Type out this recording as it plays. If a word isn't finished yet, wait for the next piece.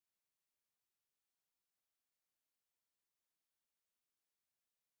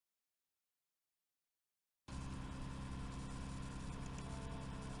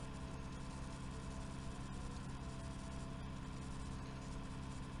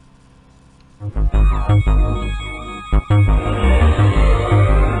Welcome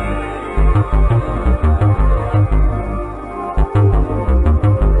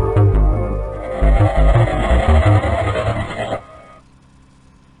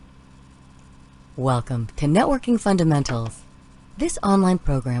to Networking Fundamentals. This online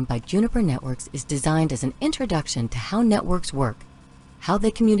program by Juniper Networks is designed as an introduction to how networks work, how they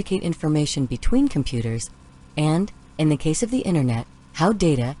communicate information between computers, and, in the case of the internet, how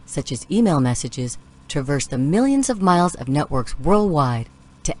data, such as email messages, traverse the millions of miles of networks worldwide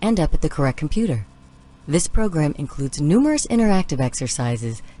to end up at the correct computer. This program includes numerous interactive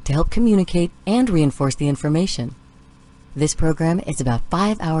exercises to help communicate and reinforce the information. This program is about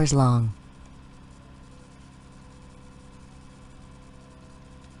 5 hours long.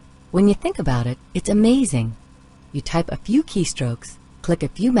 When you think about it, it's amazing. You type a few keystrokes, click a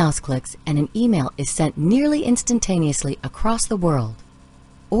few mouse clicks, and an email is sent nearly instantaneously across the world.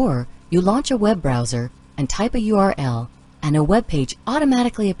 Or you launch a web browser and type a URL, and a web page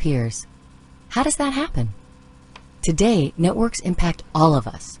automatically appears. How does that happen? Today, networks impact all of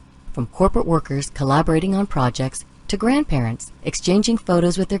us, from corporate workers collaborating on projects to grandparents exchanging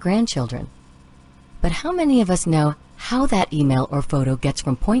photos with their grandchildren. But how many of us know how that email or photo gets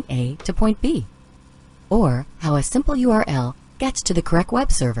from point A to point B? Or how a simple URL gets to the correct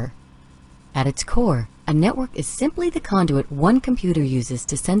web server? At its core, a network is simply the conduit one computer uses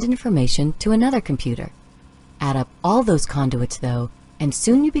to send information to another computer. Add up all those conduits, though, and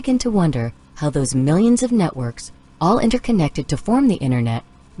soon you begin to wonder how those millions of networks, all interconnected to form the internet,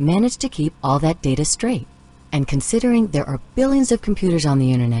 manage to keep all that data straight. And considering there are billions of computers on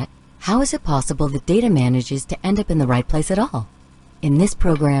the internet, how is it possible that data manages to end up in the right place at all? In this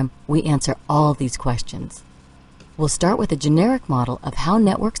program, we answer all these questions. We'll start with a generic model of how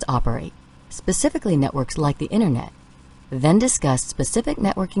networks operate, specifically networks like the internet, then discuss specific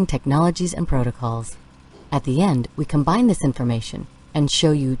networking technologies and protocols. At the end, we combine this information and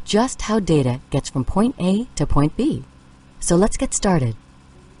show you just how data gets from point A to point B. So let's get started.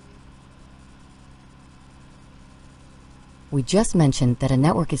 We just mentioned that a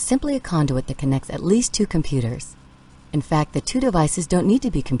network is simply a conduit that connects at least two computers. In fact, the two devices don't need to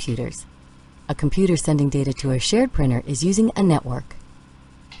be computers. A computer sending data to a shared printer is using a network.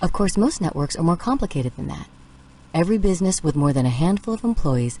 Of course, most networks are more complicated than that. Every business with more than a handful of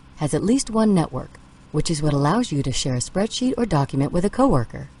employees has at least one network, which is what allows you to share a spreadsheet or document with a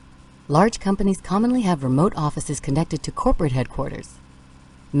coworker. Large companies commonly have remote offices connected to corporate headquarters.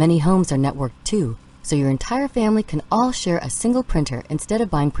 Many homes are networked too, so your entire family can all share a single printer instead of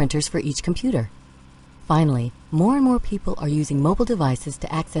buying printers for each computer. Finally, more and more people are using mobile devices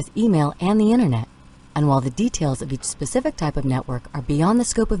to access email and the internet. And while the details of each specific type of network are beyond the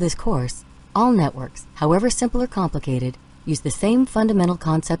scope of this course, all networks, however simple or complicated, use the same fundamental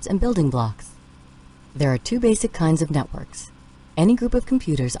concepts and building blocks. There are two basic kinds of networks. Any group of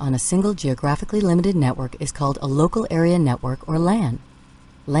computers on a single geographically limited network is called a local area network, or LAN.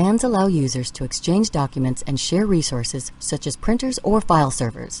 LANs allow users to exchange documents and share resources such as printers or file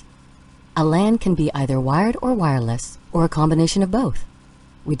servers. A LAN can be either wired or wireless, or a combination of both.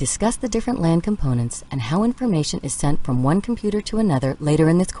 We discuss the different LAN components and how information is sent from one computer to another later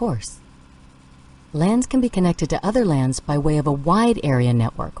in this course. LANs can be connected to other LANs by way of a wide area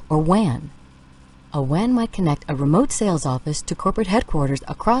network, or WAN. A WAN might connect a remote sales office to corporate headquarters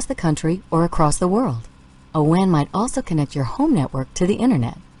across the country or across the world. A WAN might also connect your home network to the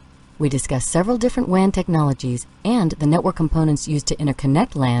internet. We discuss several different WAN technologies and the network components used to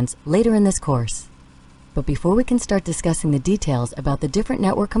interconnect LANs later in this course. But before we can start discussing the details about the different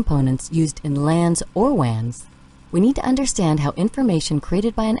network components used in LANs or WANs, we need to understand how information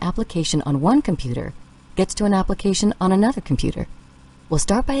created by an application on one computer gets to an application on another computer. We'll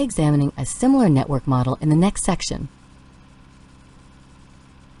start by examining a similar network model in the next section.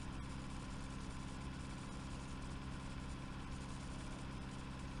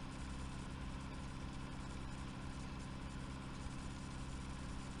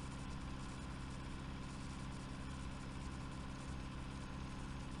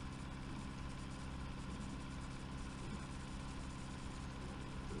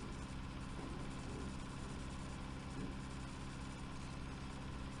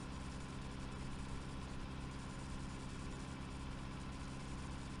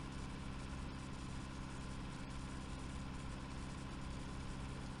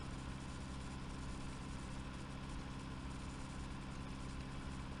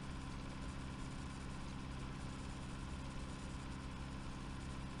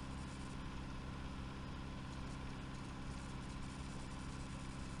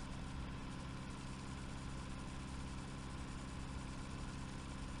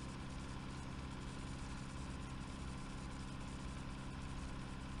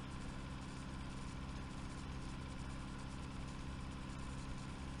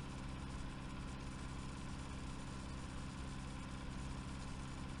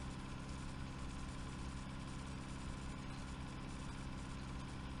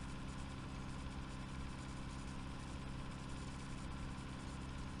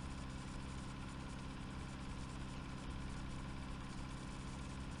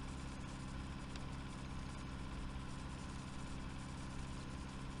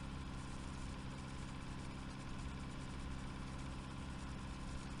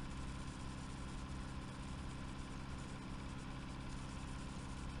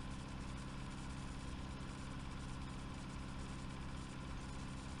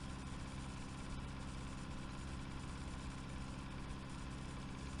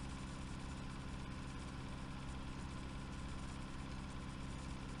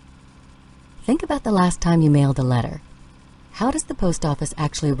 Think about the last time you mailed a letter. How does the post office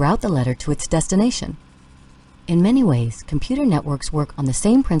actually route the letter to its destination? In many ways, computer networks work on the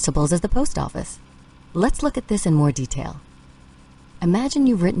same principles as the post office. Let's look at this in more detail. Imagine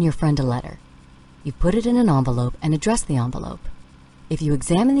you've written your friend a letter. You put it in an envelope and address the envelope. If you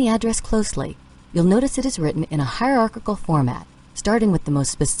examine the address closely, you'll notice it is written in a hierarchical format, starting with the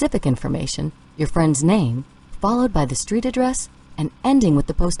most specific information, your friend's name, followed by the street address, and ending with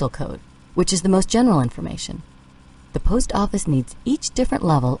the postal code, which is the most general information. The post office needs each different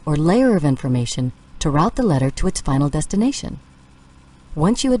level or layer of information to route the letter to its final destination.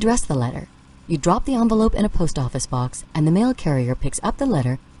 Once you address the letter, you drop the envelope in a post office box and the mail carrier picks up the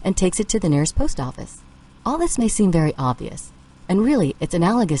letter and takes it to the nearest post office. All this may seem very obvious, and really it's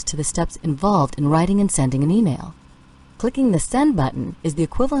analogous to the steps involved in writing and sending an email. Clicking the send button is the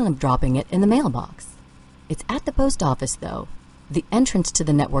equivalent of dropping it in the mailbox. It's at the post office, though, the entrance to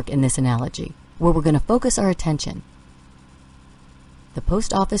the network in this analogy, where we're going to focus our attention. The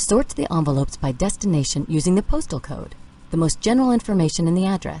post office sorts the envelopes by destination using the postal code, the most general information in the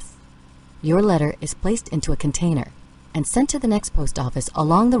address. Your letter is placed into a container and sent to the next post office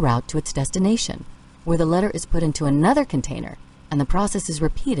along the route to its destination, where the letter is put into another container and the process is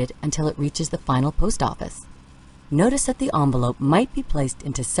repeated until it reaches the final post office. Notice that the envelope might be placed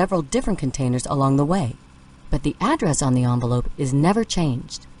into several different containers along the way, but the address on the envelope is never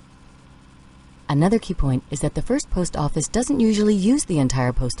changed. Another key point is that the first post office doesn't usually use the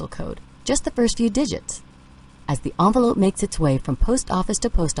entire postal code, just the first few digits. As the envelope makes its way from post office to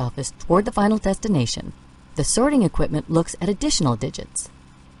post office toward the final destination, the sorting equipment looks at additional digits.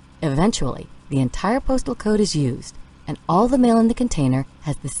 Eventually, the entire postal code is used, and all the mail in the container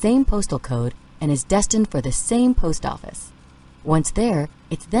has the same postal code and is destined for the same post office. Once there,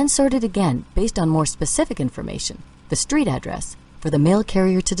 it's then sorted again based on more specific information, the street address, for the mail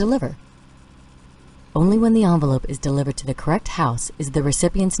carrier to deliver. Only when the envelope is delivered to the correct house is the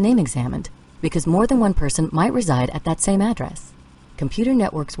recipient's name examined, because more than one person might reside at that same address. Computer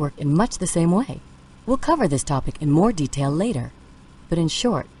networks work in much the same way. We'll cover this topic in more detail later. But in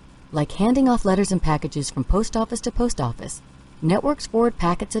short, like handing off letters and packages from post office to post office, networks forward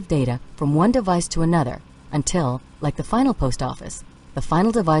packets of data from one device to another until, like the final post office, the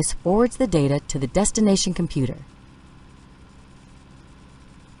final device forwards the data to the destination computer.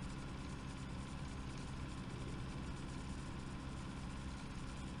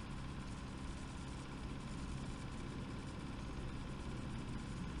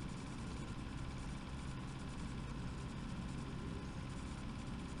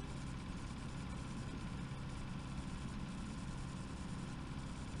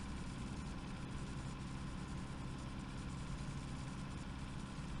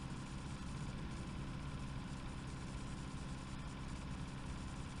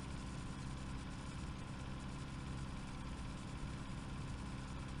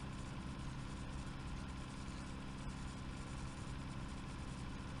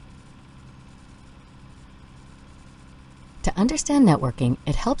 To understand networking,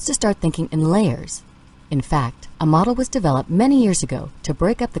 it helps to start thinking in layers. In fact, a model was developed many years ago to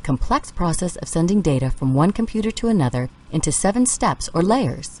break up the complex process of sending data from one computer to another into 7 steps or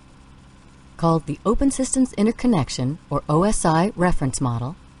layers. Called the Open Systems Interconnection, or OSI, reference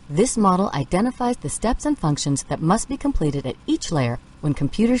model, this model identifies the steps and functions that must be completed at each layer when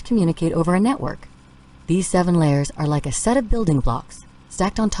computers communicate over a network. These 7 layers are like a set of building blocks,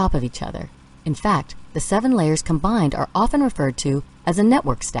 stacked on top of each other. In fact, the 7 layers combined are often referred to as a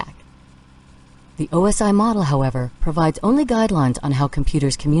network stack. The OSI model, however, provides only guidelines on how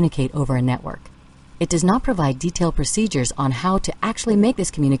computers communicate over a network. It does not provide detailed procedures on how to actually make this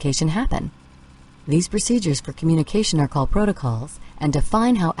communication happen. These procedures for communication are called protocols and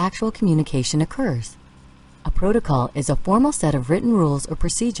define how actual communication occurs. A protocol is a formal set of written rules or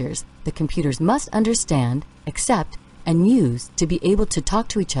procedures that computers must understand, accept, and use to be able to talk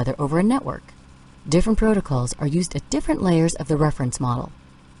to each other over a network. Different protocols are used at different layers of the reference model.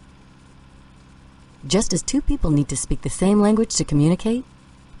 Just as 2 people need to speak the same language to communicate,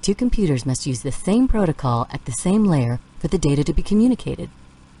 2 computers must use the same protocol at the same layer for the data to be communicated.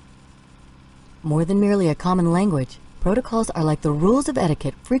 More than merely a common language, protocols are like the rules of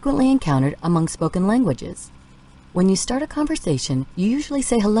etiquette frequently encountered among spoken languages. When you start a conversation, you usually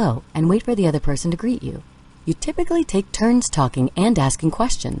say hello and wait for the other person to greet you. You typically take turns talking and asking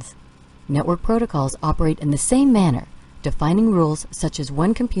questions. Network protocols operate in the same manner, defining rules such as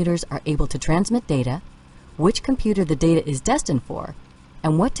when computers are able to transmit data, which computer the data is destined for,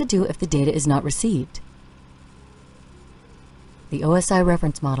 and what to do if the data is not received. The OSI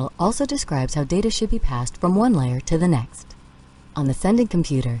reference model also describes how data should be passed from one layer to the next. On the sending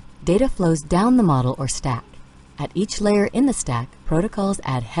computer, data flows down the model or stack. At each layer in the stack, protocols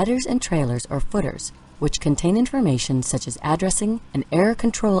add headers and trailers or footers, which contain information such as addressing and error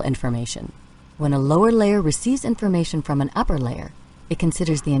control information. When a lower layer receives information from an upper layer, it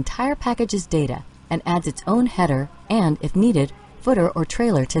considers the entire package's data and adds its own header and, if needed, footer or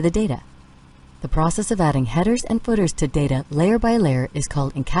trailer to the data. The process of adding headers and footers to data layer by layer is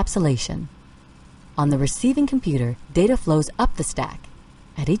called encapsulation. On the receiving computer, data flows up the stack.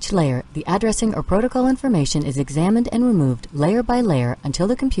 At each layer, the addressing or protocol information is examined and removed layer by layer until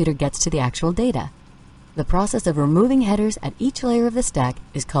the computer gets to the actual data. The process of removing headers at each layer of the stack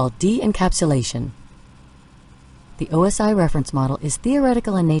is called de-encapsulation. The OSI reference model is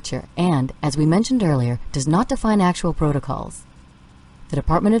theoretical in nature and, as we mentioned earlier, does not define actual protocols. The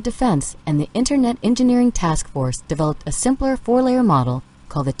Department of Defense and the Internet Engineering Task Force developed a simpler four-layer model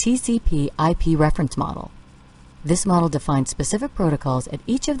called the TCP/IP reference model. This model defines specific protocols at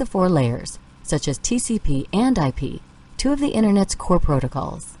each of the four layers, such as TCP and IP, two of the Internet's core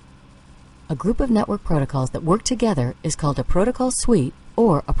protocols. A group of network protocols that work together is called a protocol suite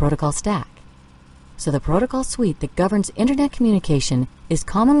or a protocol stack. So the protocol suite that governs Internet communication is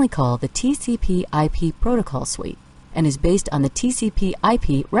commonly called the TCP/IP protocol suite and is based on the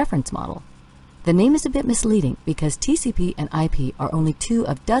TCP/IP reference model. The name is a bit misleading because TCP and IP are only two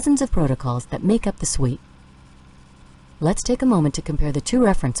of dozens of protocols that make up the suite. Let's take a moment to compare the two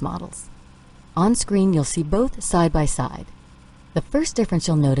reference models. On screen, you'll see both side by side. The first difference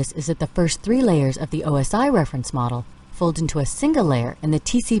you'll notice is that the first three layers of the OSI reference model fold into a single layer in the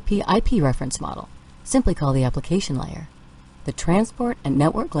TCP/IP reference model, simply called the application layer. The transport and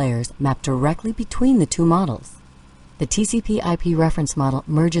network layers map directly between the two models. The TCP/IP reference model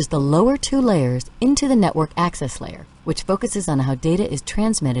merges the lower two layers into the network access layer, which focuses on how data is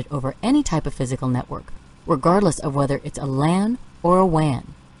transmitted over any type of physical network, regardless of whether it's a LAN or a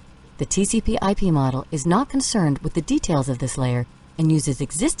WAN. The TCP/IP model is not concerned with the details of this layer and uses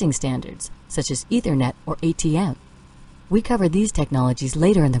existing standards, such as Ethernet or ATM. We cover these technologies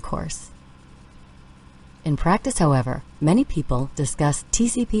later in the course. In practice, however, many people discuss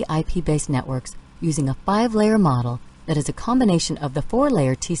TCP/IP-based networks using a 5-layer model that is a combination of the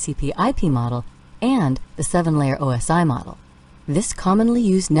 4-layer TCP/IP model and the 7-layer OSI model. This commonly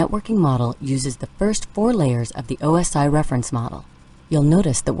used networking model uses the first 4 layers of the OSI reference model. You'll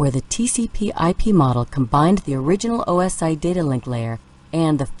notice that where the TCP/IP model combined the original OSI data link layer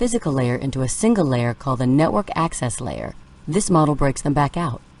and the physical layer into a single layer called the network access layer, this model breaks them back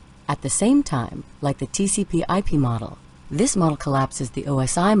out. At the same time, like the TCP/IP model, this model collapses the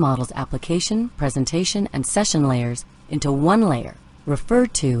OSI model's application, presentation, and session layers into one layer,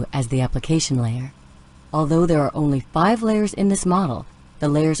 referred to as the application layer. Although there are only 5 layers in this model, the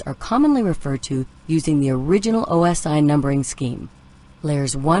layers are commonly referred to using the original OSI numbering scheme.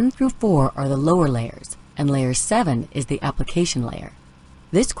 Layers 1 through 4 are the lower layers, and layer 7 is the application layer.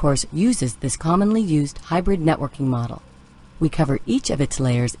 This course uses this commonly used hybrid networking model. We cover each of its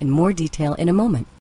layers in more detail in a moment.